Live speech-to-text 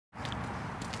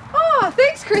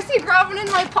thanks, Chrissy, grabbing in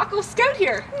my Puckle Scout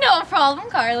here. No problem,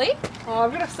 Carly. Oh,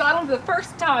 I'm gonna saddle him for the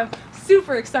first time.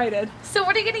 Super excited. So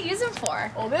what are you gonna use him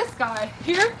for? Oh, this guy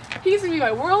here, he's gonna be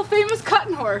my world famous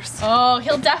cutting horse. Oh,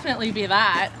 he'll definitely be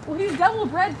that. Well, he's double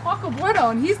bred Paco Bueno,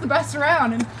 and he's the best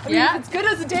around. And I mean, Yeah. if it's good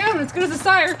as a dam and it's good as a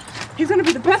sire, he's gonna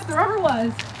be the best there ever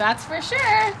was. That's for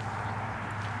sure.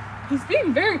 He's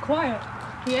being very quiet.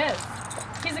 He is.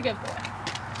 He's a good boy.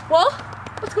 Well,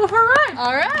 let's go for a ride.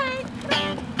 All right.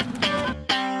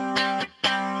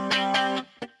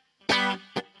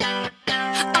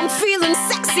 I'm feeling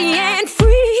sexy and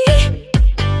free,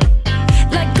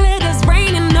 like glitter's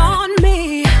raining on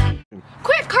me.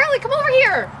 Quick, Carly, come over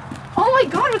here. Oh my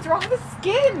god, what's wrong with the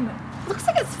skin? Looks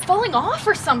like it's falling off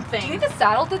or Do you something. think the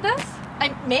saddle did this?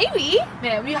 Maybe.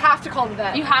 Man, we have to call the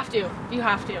vet. You have to. You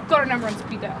have to. Got our number on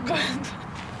speed dial.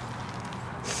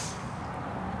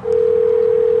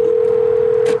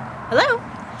 Hello.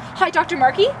 Hi, Dr.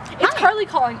 Markey. It's Hi. Carly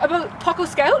calling about Paco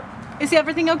Scout. Is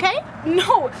everything okay?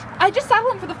 No, I just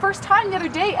saddled him for the first time the other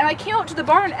day and I came out to the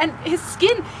barn and his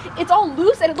skin, it's all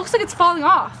loose and it looks like it's falling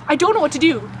off. I don't know what to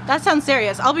do. That sounds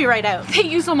serious. I'll be right out.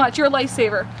 Thank you so much. You're a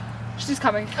lifesaver. She's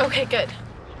coming. Okay, good.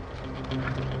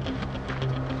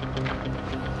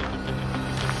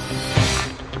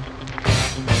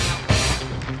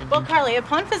 Well, Carly,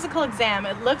 upon physical exam,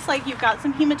 it looks like you've got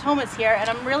some hematomas here, and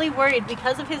I'm really worried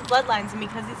because of his bloodlines and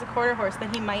because he's a quarter horse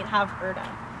that he might have HERDA.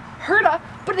 HERDA?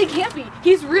 But they can't be.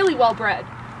 He's really well bred.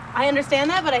 I understand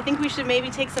that, but I think we should maybe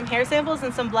take some hair samples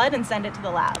and some blood and send it to the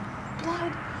lab.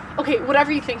 Blood. Okay,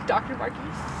 whatever you think, Dr. Markey.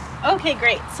 Okay,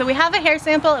 great. So we have a hair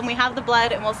sample and we have the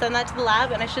blood, and we'll send that to the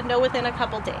lab, and I should know within a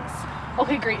couple days.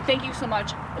 Okay, great. Thank you so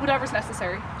much. Whatever's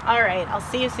necessary. All right, I'll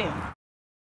see you soon.